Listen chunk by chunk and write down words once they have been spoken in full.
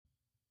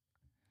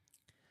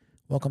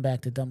Welcome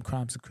back to Dumb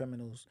Crimes and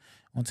Criminals.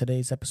 On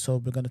today's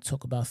episode, we're going to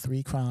talk about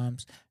three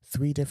crimes,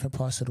 three different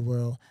parts of the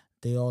world.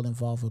 They all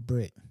involve a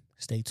brick.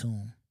 Stay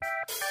tuned.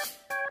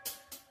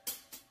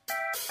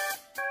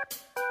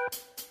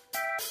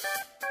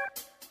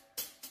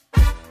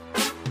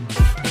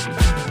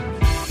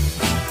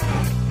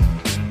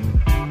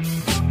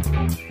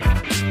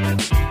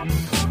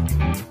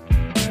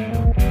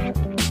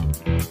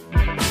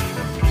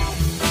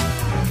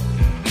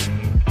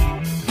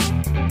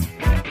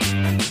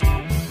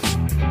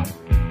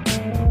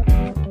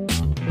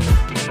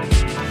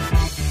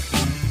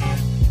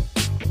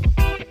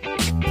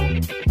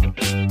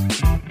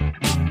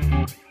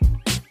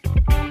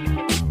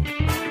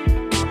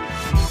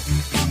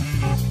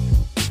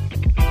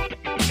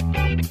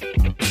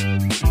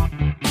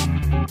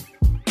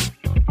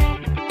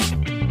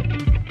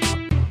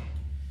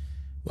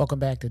 Welcome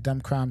back to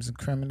Dumb Crimes and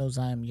Criminals.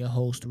 I am your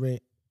host,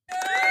 Rick.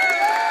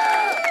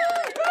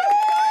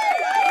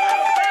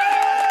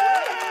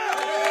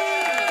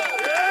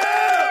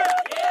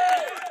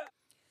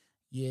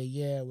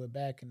 Yeah, we're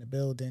back in the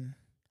building.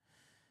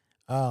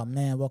 Oh,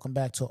 man, welcome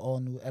back to an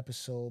all-new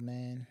episode,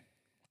 man.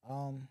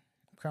 I'm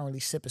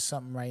currently sipping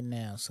something right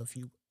now, so if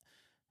you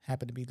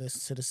happen to be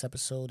listening to this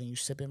episode and you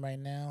sipping right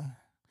now,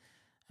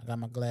 I got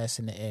my glass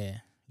in the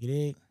air. You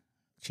dig?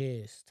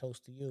 Cheers.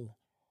 Toast to you.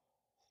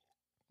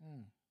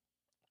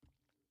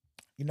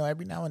 You know,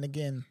 every now and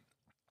again,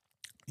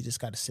 you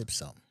just got to sip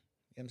something.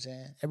 You know what I'm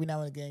saying? Every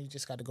now and again, you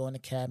just got to go in the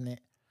cabinet,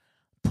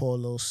 pour a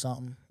little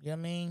something. You know what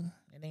I mean?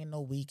 It ain't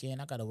no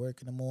weekend. I got to work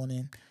in the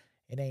morning.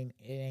 It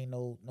ain't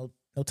no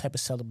type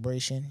of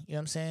celebration. You know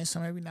what I'm saying?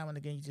 So every now and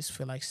again, you just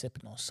feel like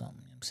sipping on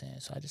something. You know what I'm saying?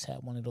 So I just had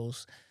one of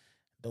those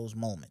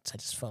moments. I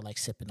just felt like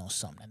sipping on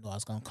something. I knew I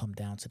was going to come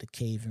down to the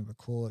cave and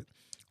record.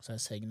 So I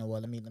said, you know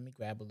what? Let me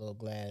grab a little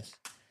glass,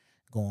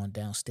 go on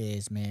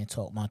downstairs, man,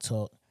 talk my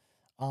talk.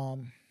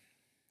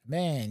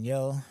 Man,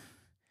 yo.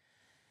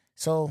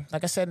 So,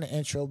 like I said in the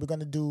intro, we're going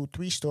to do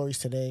 3 stories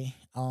today.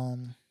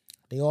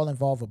 They all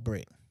involve a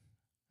brick,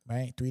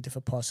 right? 3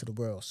 different parts of the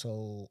world.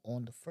 So,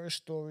 on the first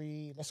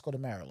story, let's go to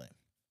Maryland.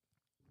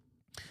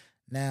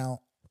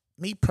 Now,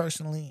 me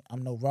personally,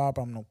 I'm no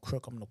robber, I'm no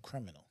crook, I'm no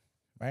criminal,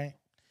 right?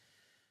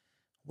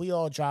 We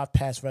all drive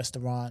past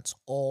restaurants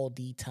all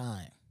the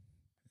time.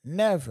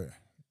 Never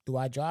do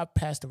I drive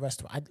past the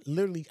restaurant.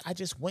 I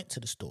just went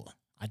to the store.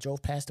 I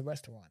drove past the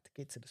restaurant to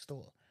get to the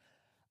store.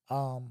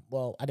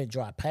 Well, I didn't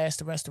drive past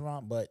the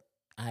restaurant, but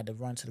I had to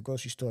run to the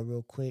grocery store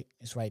real quick.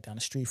 It's right down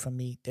the street from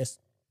me.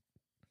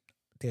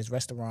 There's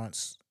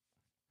restaurants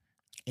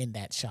in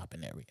that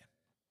shopping area.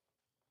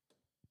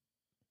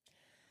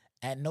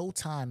 At no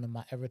time am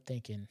I ever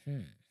thinking,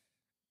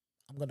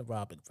 I'm gonna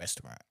rob a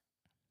restaurant.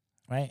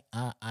 Right?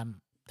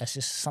 That's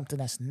just something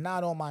that's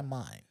not on my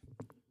mind. You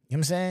know what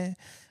I'm saying?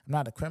 I'm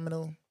not a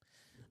criminal.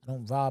 I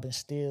don't rob and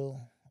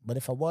steal. But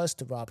if I was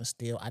to rob and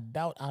steal, I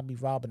doubt I'd be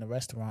robbing a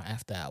restaurant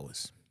after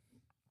hours.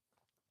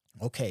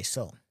 Okay,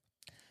 so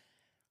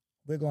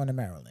we're going to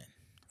Maryland.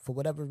 For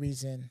whatever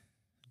reason,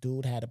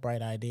 dude had a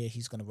bright idea.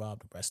 He's going to rob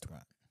the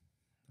restaurant,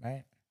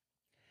 right?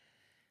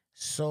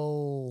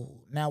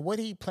 So now what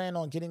he planned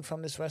on getting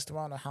from this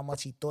restaurant or how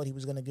much he thought he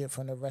was going to get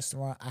from the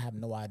restaurant, I have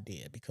no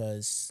idea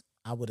because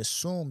I would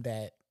assume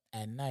that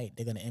at night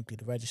they're going to empty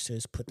the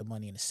registers, put the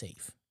money in the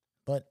safe.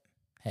 But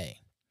hey,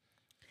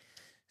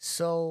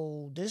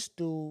 so this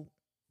dude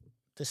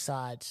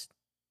decides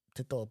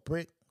to throw a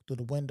brick through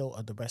the window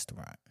of the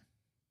restaurant.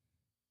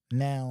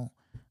 Now,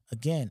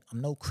 again,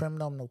 I'm no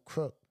criminal, I'm no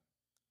crook.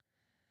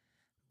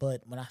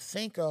 But when I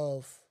think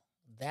of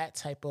that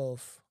type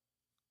of,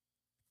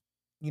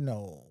 when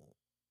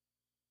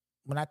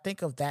I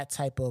think of that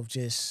type of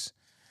just,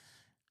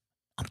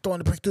 I'm throwing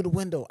the brick through the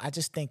window, I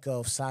just think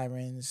of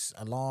sirens,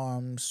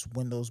 alarms,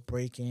 windows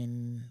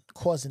breaking,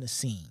 causing a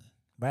scene,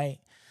 right?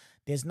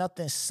 There's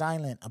nothing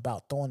silent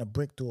about throwing a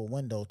brick through a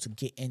window to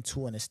get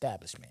into an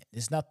establishment.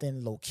 There's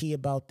nothing low-key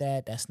about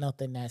that. That's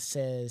nothing that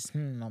says,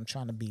 I'm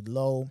trying to be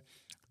low.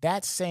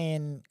 That's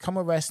saying, come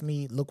arrest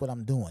me, look what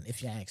I'm doing,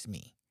 if you ask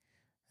me.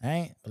 All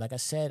right? But like I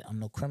said, I'm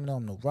no criminal,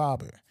 I'm no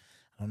robber.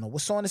 I don't know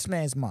what's on this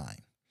man's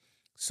mind.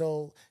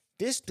 So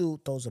this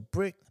dude throws a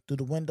brick through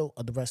the window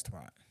of the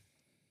restaurant.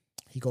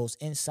 He goes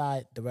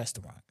inside the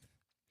restaurant.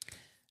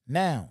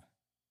 Now,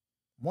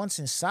 once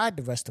inside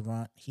the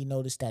restaurant, he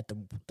noticed that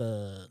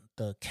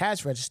the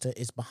cash register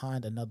is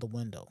behind another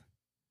window.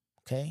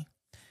 Okay?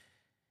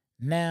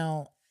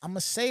 Now, I'm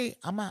gonna say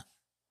my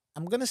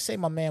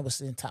man was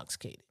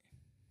intoxicated.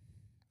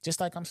 Just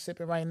like I'm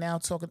sipping right now,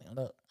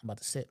 I'm about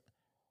to sip.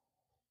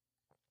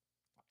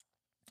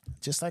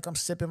 Just like I'm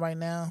sipping right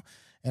now,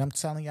 and I'm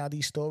telling y'all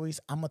these stories,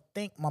 I'm gonna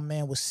think my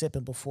man was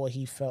sipping before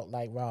he felt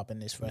like robbing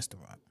this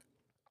restaurant.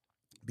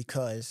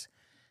 Because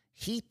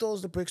he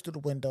throws the bricks through the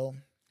window.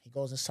 He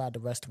goes inside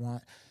the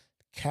restaurant.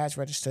 The cash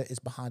register is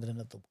behind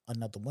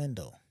another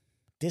window.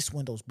 This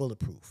window is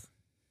bulletproof.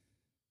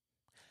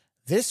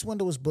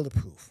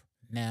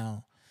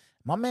 Now,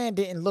 my man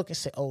didn't look and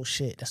say, oh,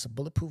 shit, that's a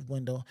bulletproof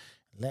window.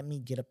 Let me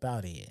get up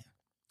out of here.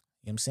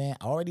 You know what I'm saying?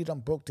 I already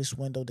done broke this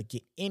window to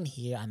get in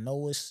here. I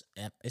know it's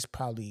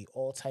probably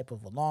all type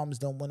of alarms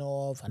done went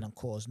off. I done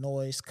caused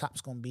noise.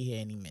 Cops gonna be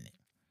here any minute.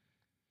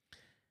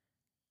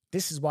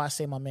 This is why I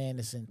say my man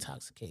is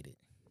intoxicated.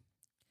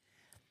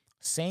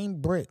 Same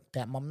brick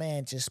that my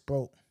man just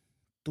broke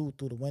through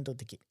the window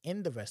to get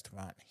in the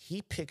restaurant,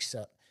 he picks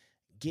up,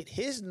 get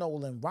his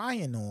Nolan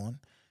Ryan on,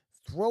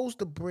 throws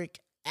the brick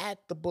at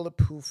the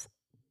bulletproof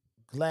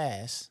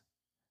glass.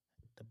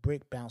 The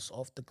brick bounced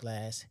off the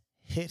glass,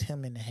 hit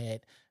him in the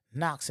head,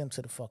 knocks him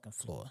to the fucking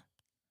floor.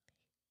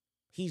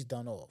 He's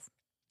done off.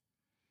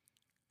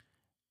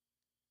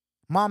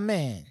 My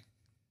man,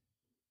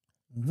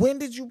 when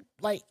did you,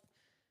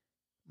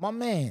 my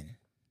man,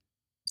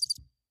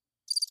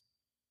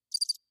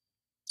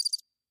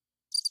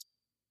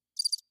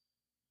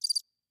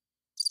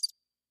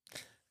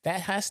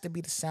 that has to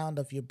be the sound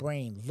of your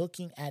brain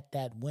looking at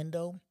that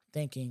window,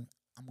 thinking,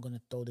 I'm going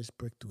to throw this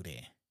brick through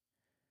there.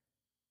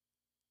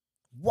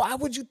 Why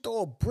would you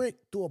throw a brick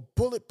through a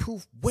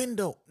bulletproof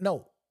window?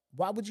 No.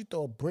 Why would you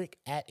throw a brick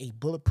at a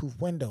bulletproof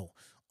window?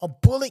 A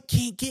bullet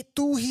can't get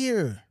through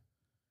here.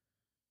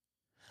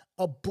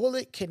 A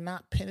bullet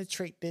cannot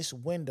penetrate this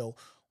window.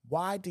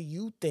 Why do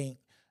you think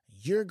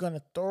you're going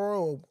to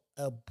throw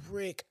a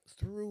brick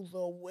through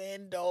the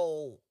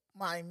window?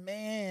 My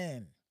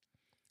man.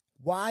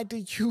 Why do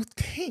you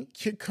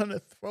think you're going to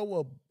throw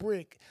a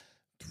brick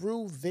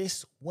through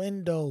this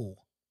window?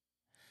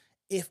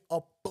 If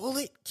a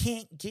bullet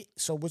can't get...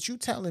 So what you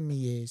telling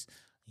me is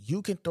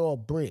you can throw a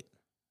brick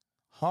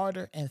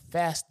harder and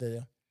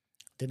faster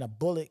than a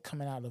bullet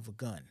coming out of a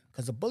gun.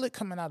 Because a bullet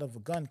coming out of a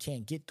gun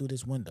can't get through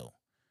this window.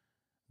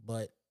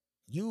 But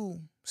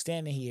you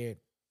standing here,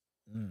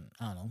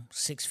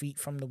 6 feet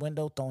from the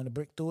window, throwing a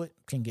brick through it,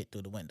 can get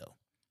through the window.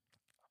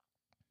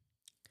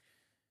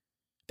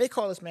 They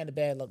call this man the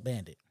Bad Luck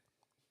Bandit.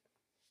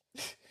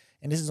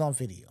 And this is on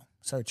video.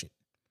 Search it.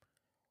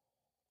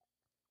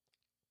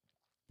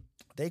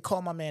 They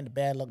call my man the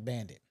Bad Luck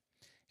Bandit.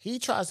 He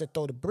tries to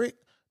throw the brick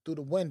through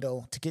the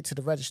window to get to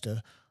the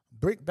register.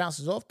 Brick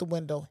bounces off the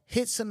window,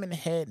 hits him in the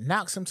head,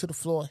 knocks him to the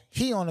floor.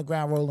 He on the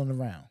ground rolling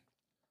around.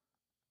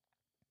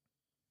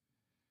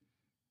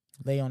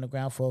 Lay on the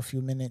ground for a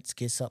few minutes,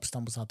 gets up,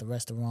 stumbles out the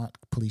restaurant.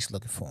 Police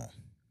looking for him.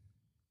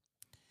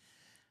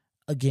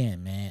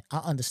 Again, man, I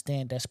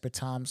understand desperate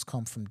times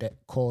come from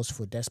calls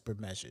for desperate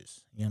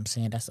measures. You know what I'm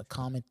saying? That's a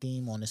common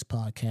theme on this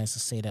podcast. I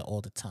say that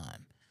all the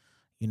time.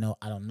 You know,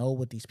 I don't know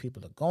what these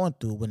people are going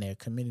through when they're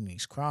committing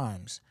these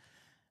crimes,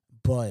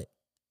 but,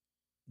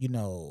 you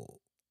know,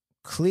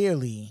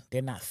 clearly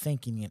they're not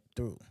thinking it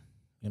through. You know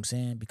what I'm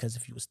saying? Because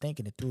if you was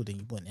thinking it through, then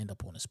you wouldn't end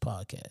up on this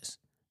podcast.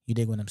 You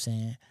dig what I'm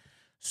saying?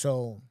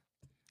 So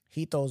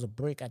he throws a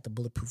brick at the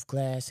bulletproof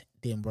glass.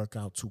 Didn't work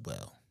out too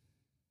well.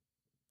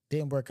 You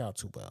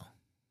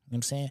know what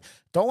I'm saying?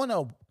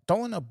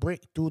 Throwing a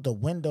brick through the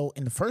window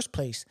in the first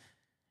place,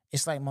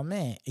 it's like, my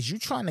man, is you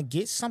trying to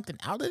get something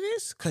out of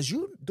this? Because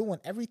you doing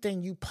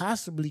everything you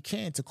possibly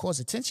can to cause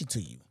attention to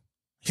you.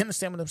 You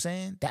understand what I'm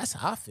saying? That's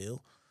how I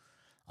feel.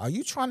 Are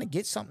you trying to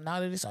get something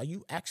out of this? Are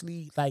you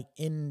actually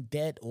in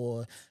debt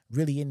or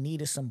really in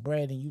need of some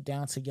bread and you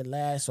down to your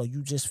last? Or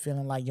you just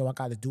feeling like, yo, I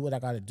got to do what I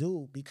got to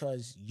do?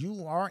 Because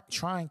you aren't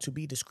trying to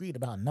be discreet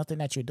about nothing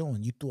that you're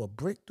doing. You threw a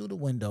brick through the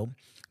window.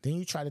 Then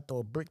you try to throw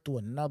a brick through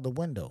another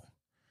window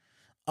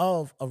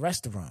of a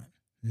restaurant,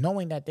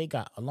 knowing that they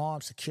got alarm,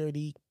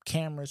 security,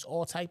 cameras,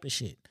 all type of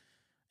shit.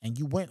 And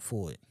you went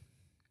for it.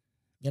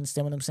 You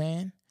understand what I'm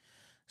saying?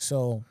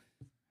 So,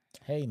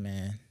 hey,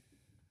 man,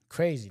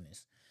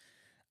 craziness.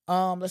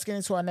 Let's get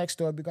into our next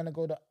story. We're going to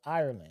go to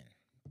Ireland.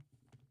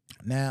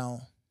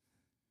 Now,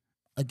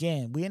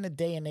 again, we're in a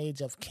day and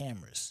age of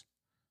cameras,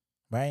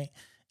 right?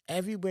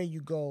 Everywhere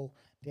you go,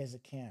 there's a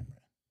camera.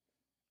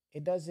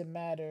 It doesn't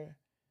matter,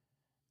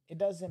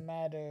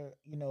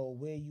 you know,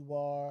 where you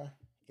are.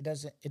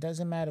 It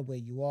doesn't matter where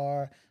you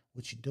are,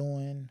 what you're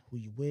doing, who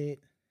you with.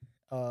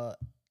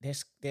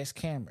 There's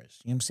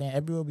cameras. You know what I'm saying?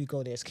 Everywhere we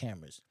go, there's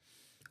cameras.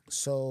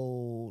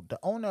 So the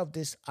owner of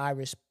this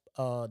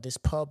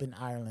pub in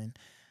Ireland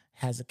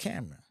has a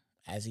camera,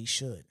 as he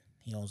should.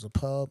 He owns a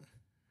pub.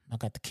 I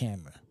got the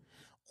camera.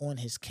 On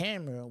his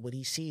camera, what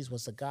he sees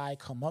was a guy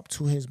come up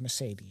to his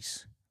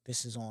Mercedes.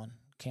 This is on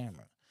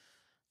camera.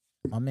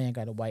 My man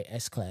got a white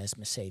S-Class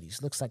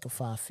Mercedes. Looks like a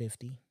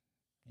 550. You know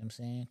what I'm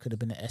saying? Could have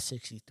been an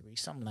S63,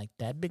 something like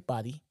that. Big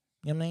body.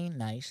 You know what I mean?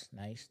 Nice.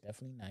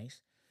 Definitely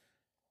nice.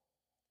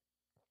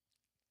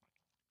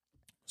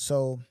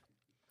 So,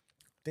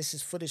 this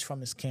is footage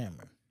from his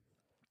camera.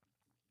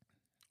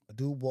 A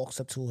dude walks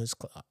up to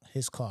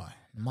his car.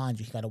 Mind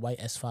you, he got a white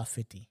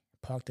S550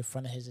 parked in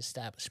front of his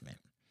establishment,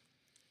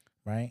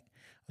 right?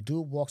 A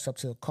dude walks up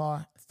to the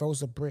car,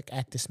 throws a brick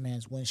at this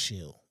man's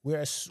windshield. We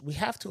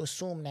have to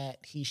assume that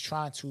he's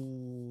trying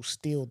to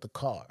steal the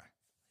car. You know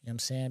what I'm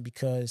saying?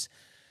 Because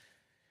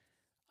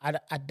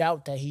I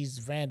doubt that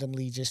he's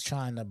randomly just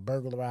trying to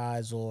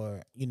burglarize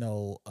or, you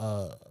know,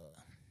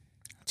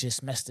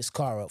 just mess this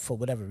car up for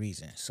whatever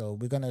reason. So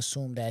we're going to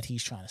assume that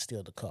he's trying to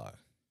steal the car.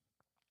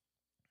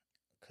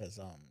 Because,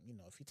 you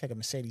know, if you take a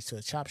Mercedes to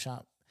a chop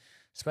shop,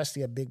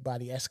 especially a big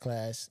body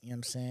S-Class, you know what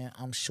I'm saying?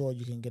 I'm sure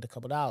you can get a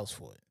couple dollars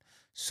for it.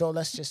 So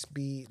let's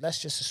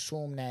just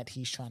assume that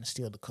he's trying to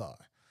steal the car.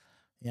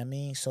 You know what I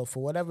mean? So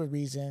for whatever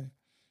reason,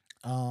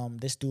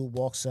 this dude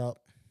walks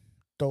up,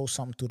 throws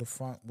something through the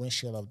front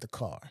windshield of the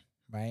car,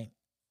 right?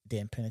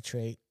 Didn't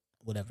penetrate,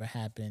 whatever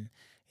happened,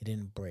 it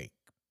didn't break.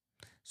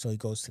 So he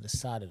goes to the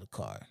side of the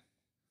car.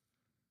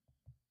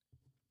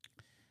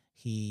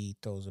 He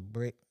throws a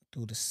brick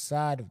through the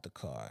side of the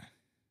car,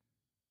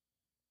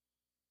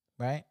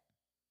 right?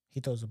 He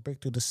throws a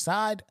brick through the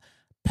side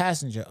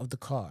passenger of the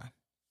car.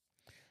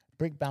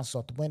 Brick bounces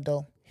off the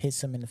window,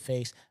 hits him in the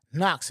face,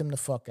 knocks him the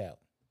fuck out.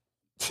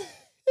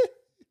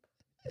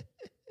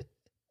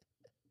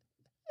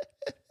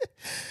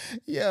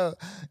 Yo,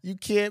 you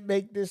can't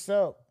make this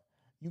up.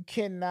 You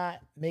cannot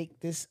make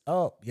this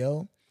up,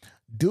 yo.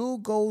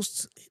 Dude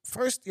goes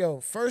first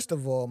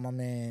of all, my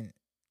man,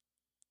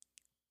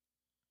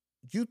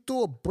 you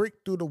threw a brick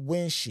through the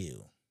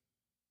windshield.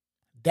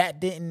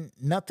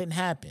 Nothing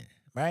happened,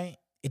 right?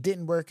 It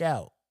didn't work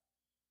out.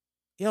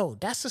 Yo,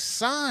 that's a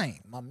sign,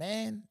 my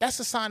man. That's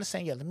a sign of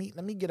saying, yo, let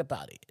me get up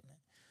out of here. You know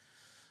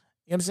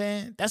what I'm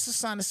saying? That's a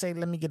sign to say,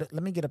 let me get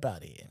up out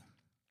of here.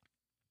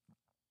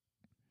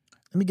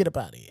 Let me get up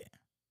out of here.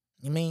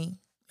 You mean?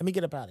 Let me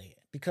get up out of here.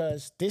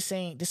 Because this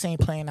ain't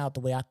playing out the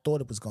way I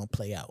thought it was gonna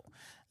play out.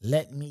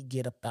 Let me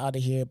get up out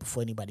of here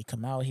before anybody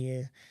come out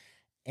here.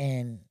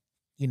 And,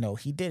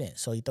 he didn't.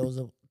 So he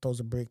throws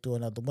a brick through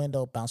another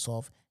window, bounce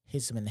off,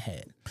 hits him in the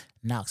head,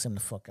 knocks him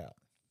the fuck out.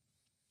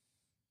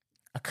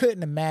 I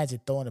couldn't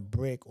imagine throwing a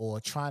brick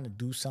or trying to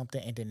do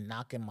something and then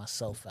knocking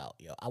myself out,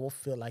 yo. I would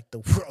feel like the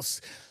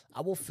worst.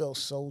 I would feel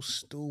so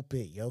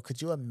stupid, yo.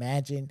 Could you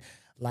imagine,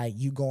 like,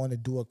 you going to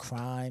do a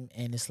crime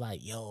and it's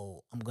like,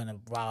 yo, I'm going to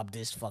rob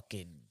this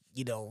fucking,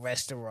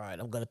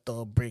 restaurant. I'm going to throw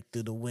a brick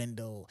through the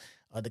window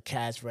of the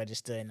cash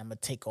register and I'm going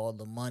to take all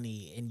the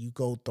money, and you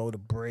go throw the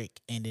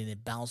brick and then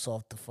it bounces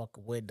off the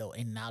fucking window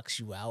and knocks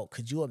you out.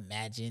 Could you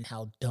imagine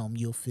how dumb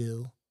you'll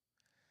feel?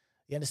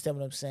 You understand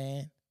what I'm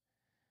saying?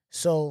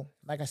 So,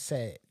 like I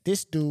said,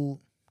 this dude,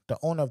 the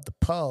owner of the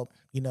pub,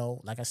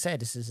 like I said,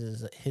 this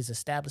is his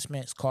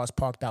establishment. His car's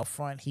parked out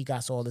front. He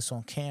got all this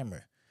on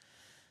camera.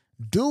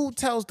 Dude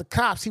tells the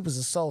cops he was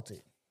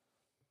assaulted.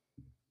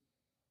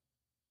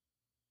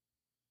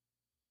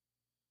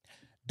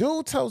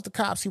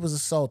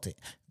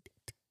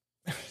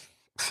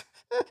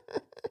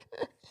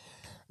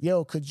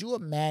 Yo, could you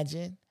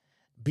imagine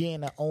being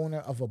the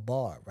owner of a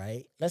bar,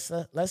 right? Let's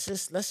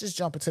just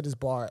jump into this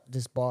bar,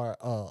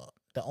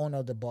 the owner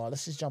of the bar.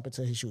 Let's just jump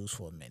into his shoes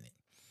for a minute.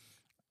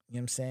 You know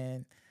what I'm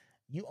saying?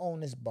 You own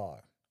this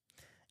bar.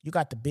 You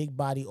got the big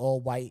body, all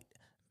white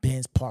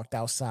Benz parked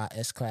outside,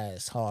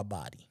 S-Class, hard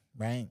body,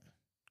 right?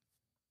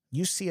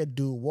 You see a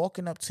dude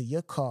walking up to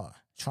your car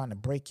trying to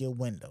break your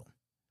window.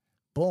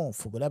 Boom,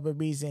 for whatever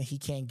reason, he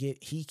can't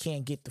get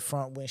the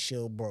front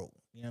windshield broke.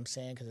 You know what I'm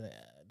saying? Because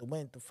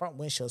the front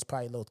windshield is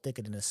probably a little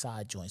thicker than the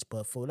side joints.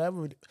 But for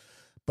whatever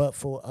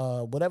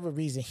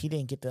reason, he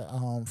didn't get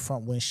the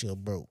front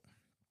windshield broke.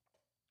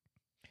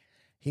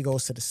 He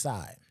goes to the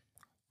side,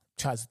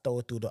 tries to throw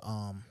it through the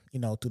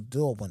through the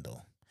door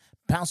window,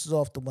 bounces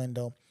off the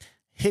window,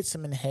 hits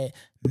him in the head,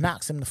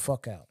 knocks him the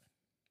fuck out.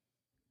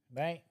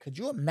 Right? Could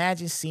you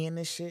imagine seeing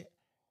this shit?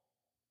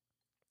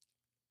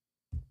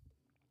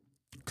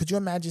 Could you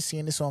imagine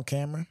seeing this on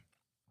camera?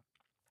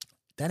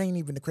 That ain't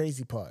even the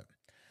crazy part.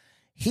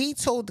 He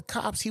told the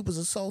cops he was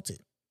assaulted.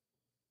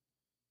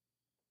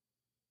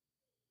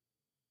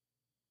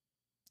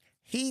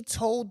 He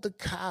told the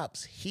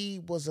cops he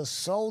was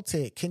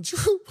assaulted. Can you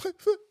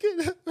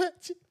fucking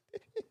imagine?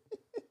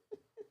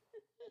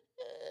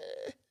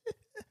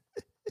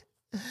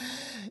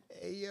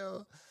 Hey,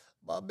 yo,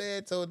 my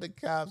man told the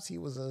cops he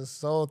was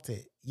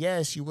assaulted.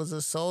 Yes, you was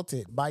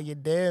assaulted by your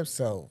damn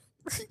self.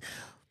 You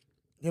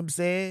know what I'm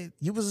saying?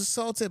 You was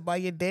assaulted by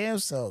your damn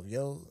self,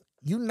 yo.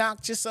 You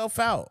knocked yourself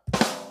out.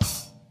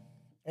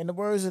 In the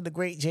words of the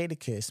great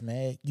Jadakiss,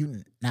 man,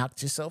 you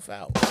knocked yourself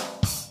out.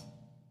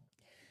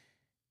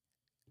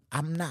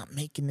 I'm not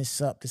making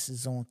this up. This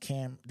is on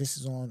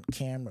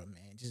camera,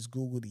 man. Just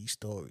Google these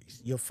stories.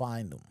 You'll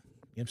find them. You know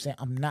what I'm saying?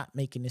 I'm not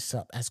making this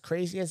up. As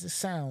crazy as it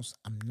sounds,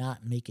 I'm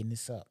not making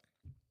this up.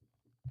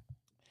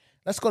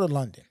 Let's go to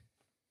London.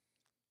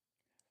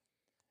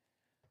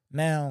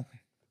 Now,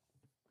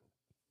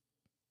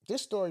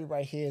 this story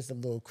right here is a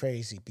little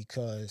crazy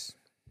because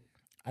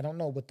I don't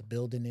know what the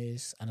building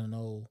is. I don't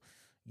know,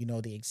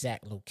 the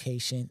exact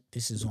location.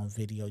 This is on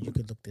video. You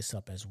could look this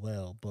up as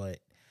well. But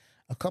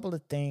a couple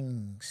of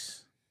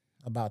things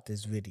about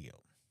this video.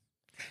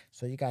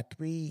 So you got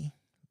three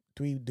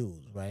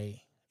dudes,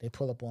 right? They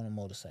pull up on a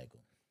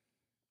motorcycle.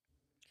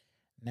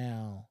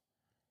 Now,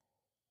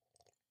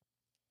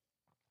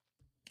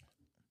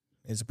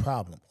 there's a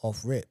problem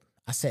off rip.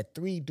 I said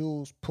 3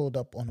 dudes pulled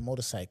up on a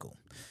motorcycle.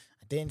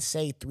 I didn't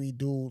say 3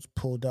 dudes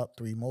pulled up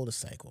 3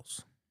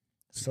 motorcycles.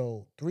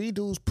 So 3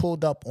 dudes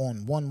pulled up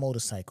on 1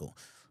 motorcycle.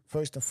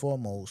 First and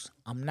foremost,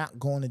 I'm not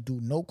going to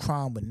do no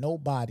crime with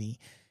nobody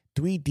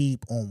 3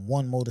 deep on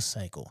 1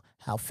 motorcycle.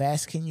 How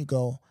fast can you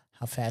go?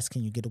 How fast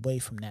can you get away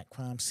from that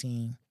crime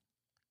scene?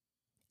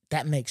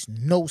 That makes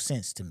no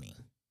sense to me.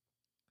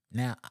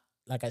 Now,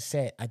 like I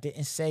said, I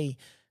didn't say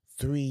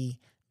 3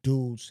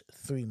 dudes,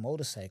 3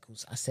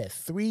 motorcycles. I said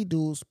 3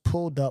 dudes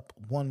pulled up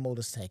 1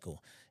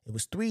 motorcycle. It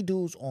was 3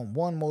 dudes on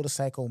 1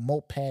 motorcycle,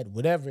 moped,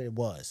 whatever it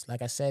was.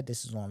 Like I said,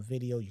 this is on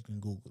video. You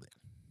can Google it.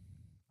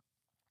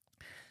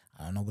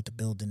 I don't know what the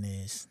building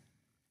is.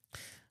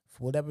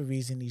 For whatever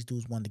reason, these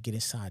dudes wanted to get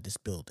inside this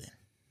building,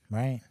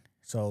 right?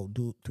 So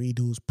 3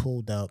 dudes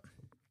pulled up.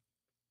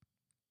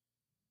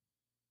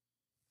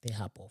 They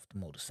hop off the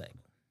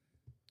motorcycle.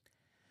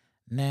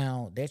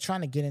 Now, they're trying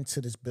to get into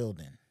this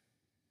building. You know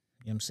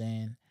what I'm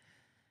saying?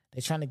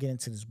 They're trying to get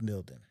into this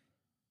building.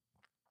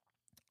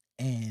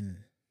 And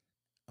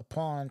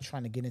upon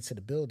trying to get into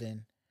the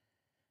building,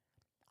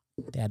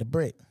 they had a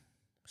brick.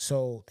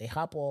 So they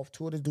hop off.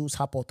 2 of the dudes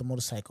hop off the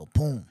motorcycle.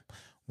 Boom.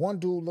 One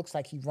dude looks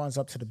like he runs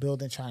up to the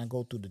building trying to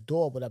go through the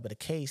door, whatever the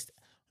case.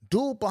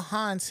 Dude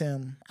behind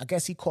him, I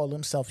guess he called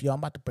himself, yo, I'm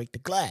about to break the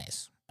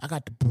glass. I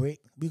got the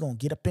brick. We gonna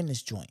get up in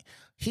this joint.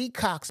 He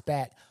cocks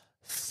back,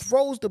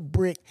 throws the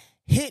brick,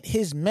 hit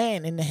his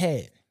man in the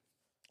head,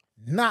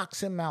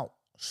 knocks him out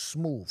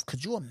smooth.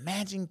 Could you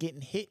imagine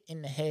getting hit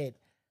in the head,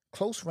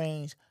 close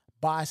range,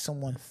 by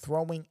someone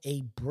throwing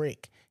a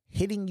brick,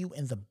 hitting you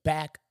in the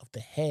back of the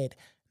head,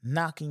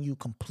 knocking you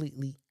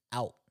completely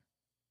out?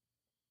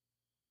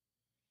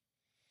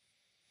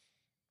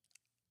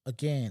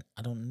 Again,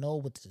 I don't know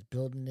what this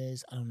building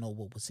is. I don't know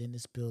what was in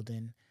this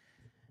building.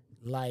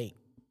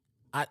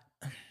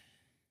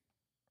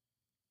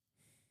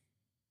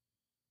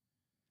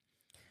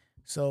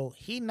 So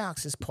he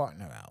knocks his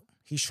partner out.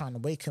 He's trying to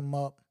wake him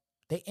up.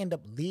 They end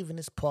up leaving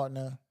his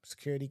partner.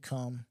 Security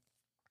come,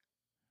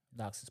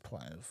 knocks his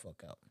partner the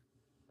fuck out.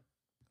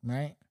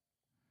 Right?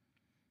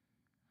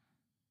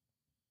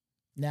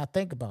 Now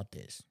think about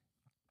this.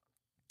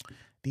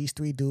 These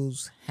 3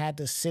 dudes had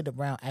to sit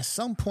around. At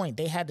some point,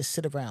 they had to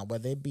sit around,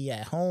 whether it be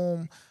at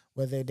home,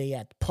 whether they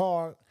at the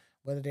park,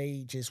 whether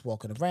they just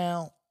walking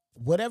around.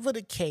 Whatever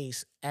the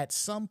case, at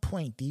some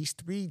point, these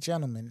 3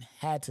 gentlemen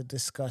had to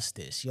discuss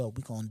this. Yo,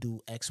 we going to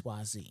do X,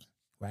 Y, Z,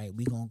 right?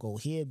 We going to go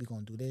here. We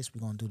going to do this. We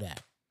going to do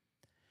that.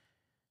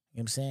 You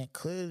know what I'm saying?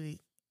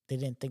 Clearly, they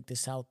didn't think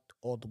this out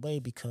all the way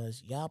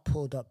because y'all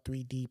pulled up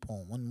 3 deep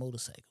on 1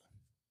 motorcycle.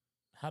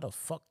 How the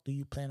fuck do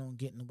you plan on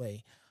getting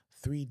away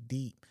 3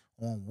 deep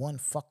on 1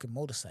 fucking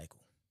motorcycle?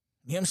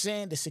 You know what I'm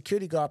saying? The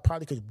security guard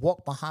probably could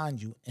walk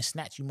behind you and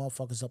snatch you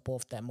motherfuckers up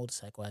off that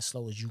motorcycle as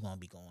slow as you gonna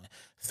be going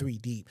 3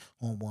 deep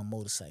on 1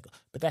 motorcycle.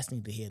 But that's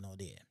neither here nor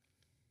there.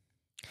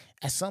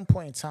 At some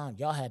point in time,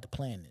 y'all had to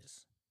plan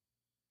this.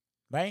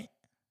 Right?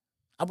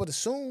 I would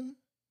assume.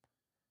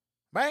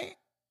 Right?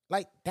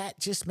 Like, that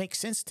just makes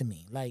sense to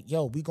me. Like,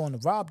 yo, we gonna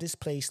rob this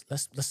place.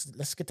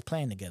 Let's get the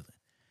plan together.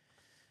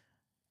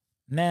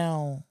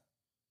 Now,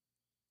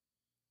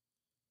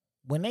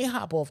 when they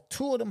hop off,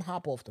 2 of them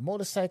hop off the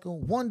motorcycle.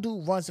 1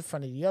 dude runs in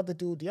front of the other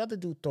dude. The other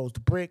dude throws the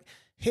brick,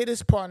 hit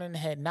his partner in the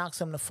head, knocks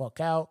him the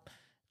fuck out,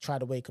 try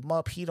to wake him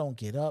up. He don't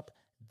get up.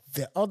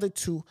 The other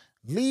 2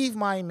 leave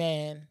my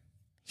man.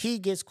 He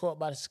gets caught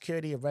by the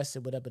security,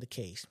 arrested, whatever the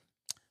case.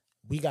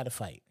 We got to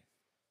fight.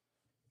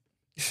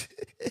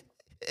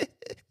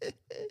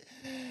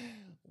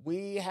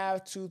 We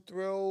have to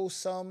throw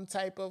some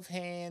type of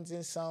hands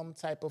in some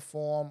type of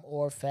form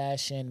or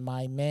fashion,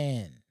 my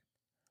man.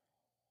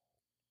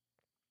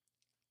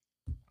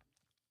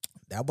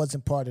 That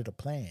wasn't part of the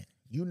plan.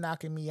 You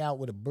knocking me out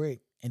with a brick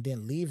and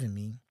then leaving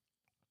me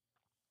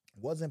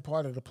wasn't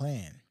part of the plan.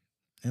 You know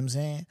what I'm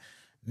saying?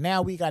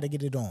 Now we got to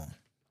get it on.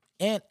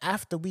 And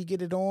after we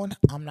get it on,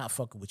 I'm not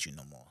fucking with you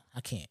no more. I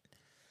can't.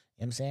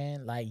 You know what I'm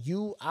saying? Like,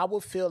 I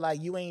would feel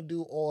like you ain't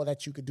do all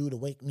that you could do to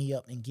wake me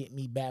up and get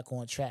me back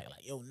on track.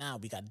 Like, yo, now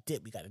we got to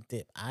dip.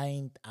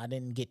 I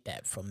didn't get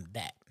that from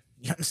that.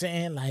 You know what I'm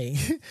saying?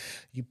 Like,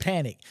 you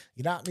panicked.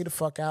 You knocked me the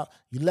fuck out.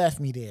 You left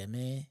me there,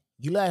 man.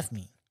 You left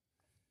me.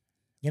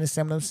 You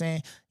understand what I'm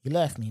saying? You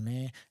left me,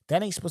 man.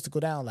 That ain't supposed to go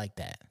down like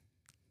that.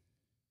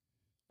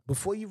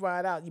 Before you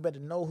ride out, you better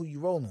know who you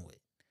rolling with.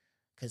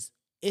 Because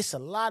it's a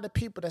lot of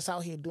people that's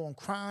out here doing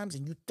crimes,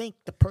 and you think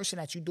the person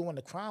that you doing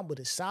the crime with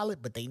is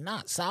solid, but they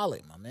not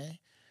solid, my man. You know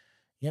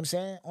what I'm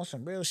saying? On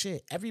some real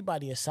shit.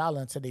 Everybody is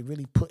solid until they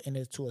really put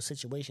into a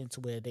situation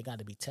to where they got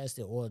to be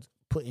tested, or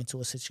put into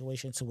a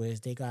situation to where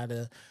they got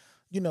to,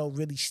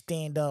 really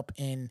stand up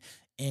and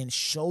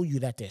show you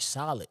that they're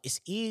solid. It's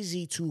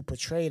easy to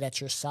portray that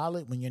you're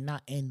solid when you're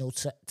not in no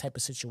type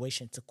of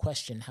situation to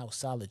question how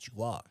solid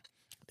you are.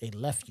 They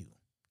left you.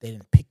 They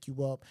didn't pick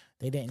you up.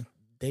 They didn't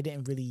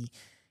really,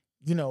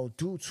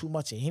 do too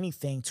much of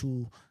anything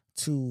to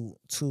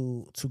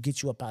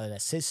get you up out of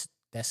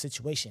that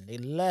situation. They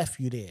left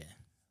you there. You know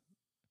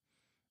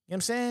what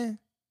I'm saying?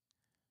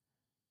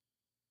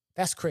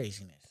 That's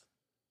craziness.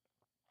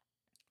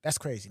 You know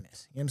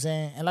what I'm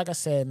saying? And like I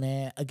said,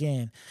 man,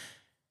 again,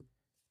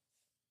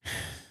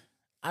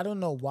 I don't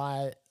know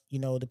why,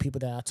 the people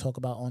that I talk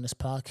about on this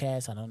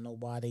podcast, I don't know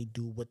why they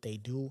do what they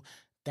do.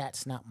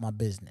 That's not my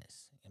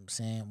business. You know what I'm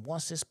saying?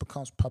 Once this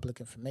becomes public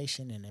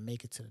information and they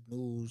make it to the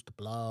news, the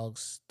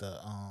blogs, the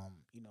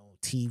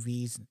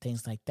TVs and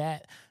things like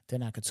that,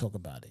 then I could talk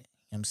about it. You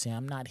know what I'm saying?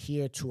 I'm not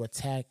here to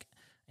attack,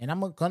 and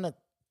I'm gonna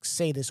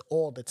say this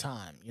all the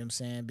time, you know what I'm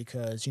saying?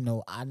 Because,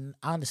 I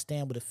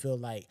understand what it feel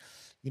like,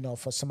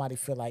 for somebody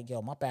to feel like,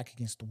 yo, my back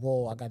against the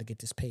wall, I gotta get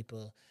this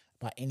paper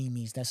by any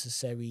means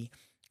necessary.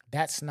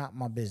 That's not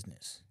my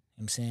business.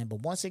 You know what I'm saying?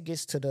 But once it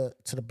gets to the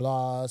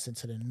blogs and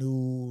to the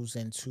news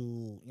and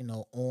to,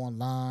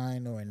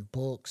 online or in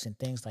books and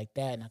things like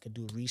that, and I could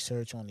do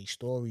research on these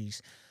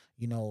stories,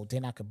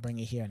 then I could bring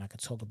it here and I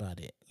could talk about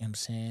it. You know what I'm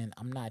saying?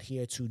 I'm not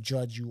here to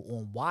judge you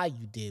on why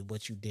you did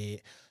what you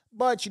did,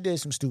 but you did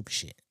some stupid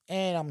shit.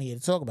 And I'm here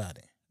to talk about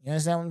it. You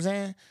understand what I'm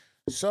saying?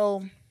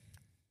 So,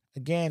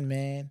 again,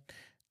 man,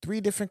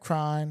 3 different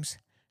crimes,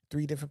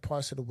 3 different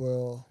parts of the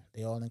world.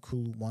 They all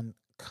include one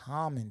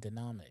common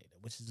denominator,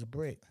 which is a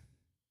brick.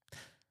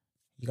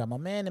 You got my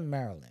man in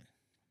Maryland.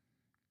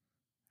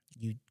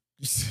 You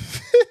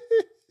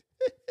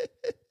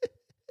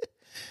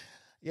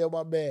Yo,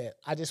 my man,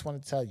 I just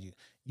want to tell you,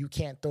 you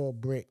can't throw a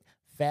brick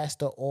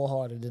faster or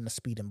harder than a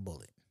speeding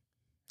bullet.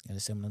 You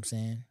understand what I'm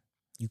saying?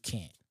 You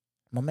can't.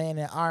 My man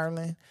in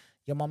Ireland,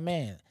 yo, my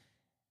man,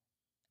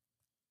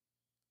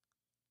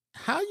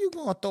 how you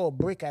gonna throw a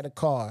brick at a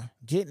car,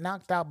 get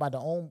knocked out by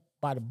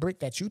the brick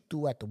that you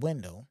threw at the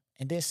window,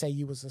 and then say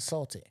you was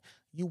assaulted?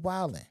 You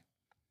wildin'. You know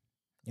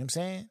what I'm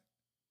saying?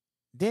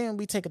 Then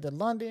we take it to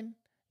London.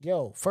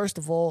 Yo, first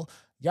of all,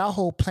 y'all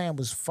whole plan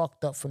was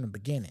fucked up from the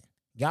beginning.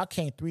 Y'all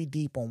came 3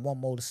 deep on one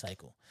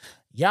motorcycle.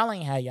 Y'all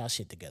ain't had y'all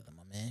shit together,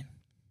 my man.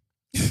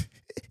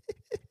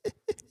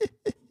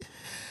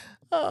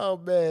 Oh,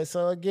 man.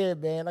 So, again,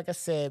 man, like I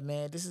said,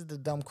 man, this is the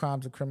Dumb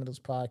Crimes and Criminals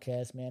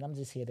podcast, man. I'm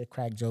just here to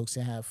crack jokes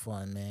and have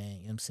fun, man.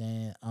 You know what I'm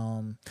saying?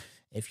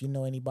 If you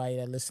know anybody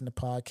that listen to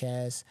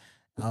podcasts,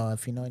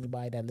 if you know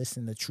anybody that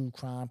listen to True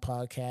Crime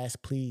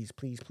podcast, please,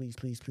 please, please,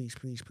 please, please,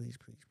 please, please, please,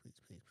 please,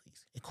 please,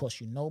 please. It costs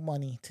you no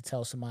money to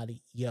tell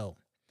somebody, yo,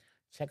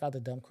 check out the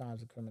Dumb Crimes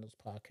and Criminals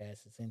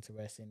podcast. It's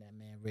interesting. That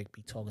man Rick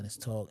be talking his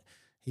talk.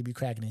 He be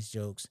cracking his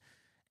jokes.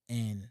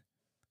 And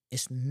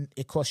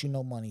it costs you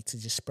no money to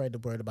just spread the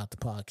word about the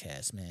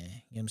podcast, man. You know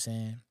what I'm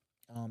saying?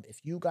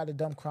 If you got a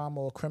dumb crime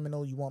or a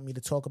criminal you want me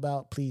to talk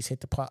about, please hit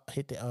the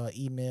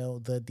email,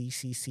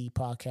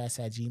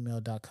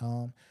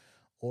 thedccpodcast@gmail.com,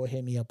 or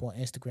hit me up on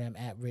Instagram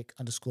at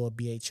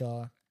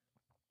Rick_BHR.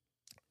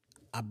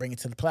 I bring it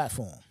to the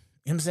platform. You know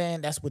what I'm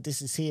saying? That's what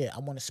this is here. I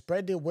want to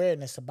spread the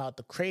awareness about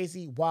the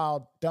crazy,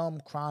 wild,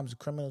 dumb crimes and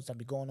criminals that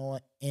be going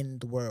on in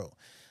the world.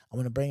 I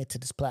want to bring it to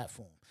this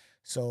platform.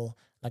 So,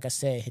 like I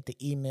said, hit the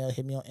email,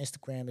 hit me on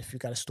Instagram if you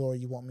got a story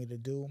you want me to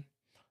do.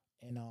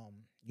 And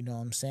you know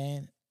what I'm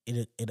saying?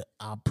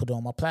 I'll put it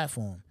on my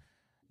platform.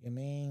 You know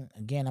what I mean?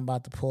 Again, I'm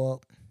about to pour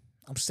up.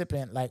 I'm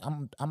sipping, like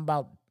I'm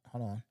about,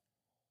 hold on.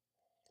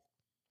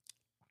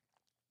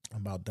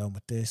 I'm about done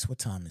with this. What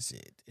time is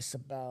it? It's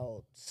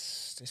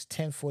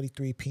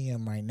 10:43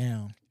 p.m. right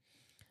now.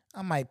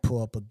 I might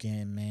pull up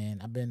again,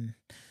 man.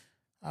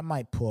 I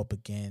might pull up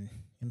again. You know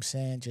what I'm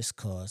saying? Just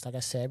cause. Like I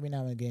said, every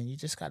now and again, you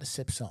just gotta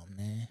sip something,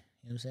 man. You know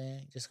what I'm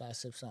saying? You just gotta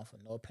sip something for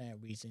no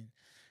apparent reason.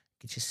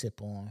 Get your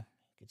sip on.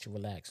 Get your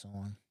relax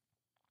on.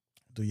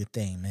 Do your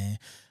thing, man.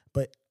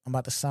 But I'm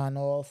about to sign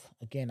off.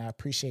 Again, I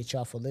appreciate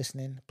y'all for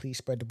listening. Please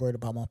spread the word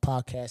about my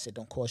podcast. It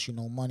don't cost you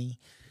no money.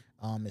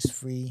 It's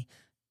free.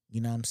 You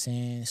know what I'm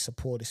saying?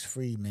 Support is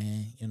free, man. You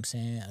know what I'm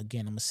saying?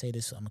 Again, I'm going to say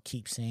this. I'm going to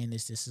keep saying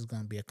this. This is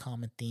going to be a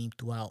common theme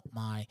throughout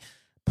my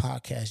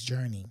podcast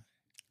journey.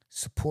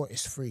 Support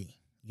is free.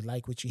 You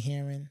like what you're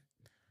hearing?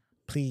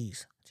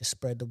 Please just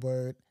spread the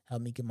word.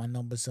 Help me get my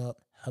numbers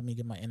up. Help me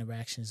get my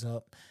interactions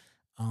up.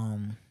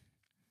 And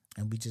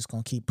we just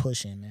going to keep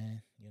pushing,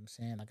 man. You know what I'm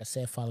saying? Like I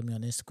said, follow me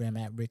on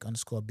Instagram at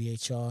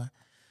Rick_BHR.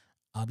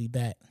 I'll be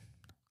back.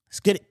 Let's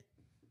get it.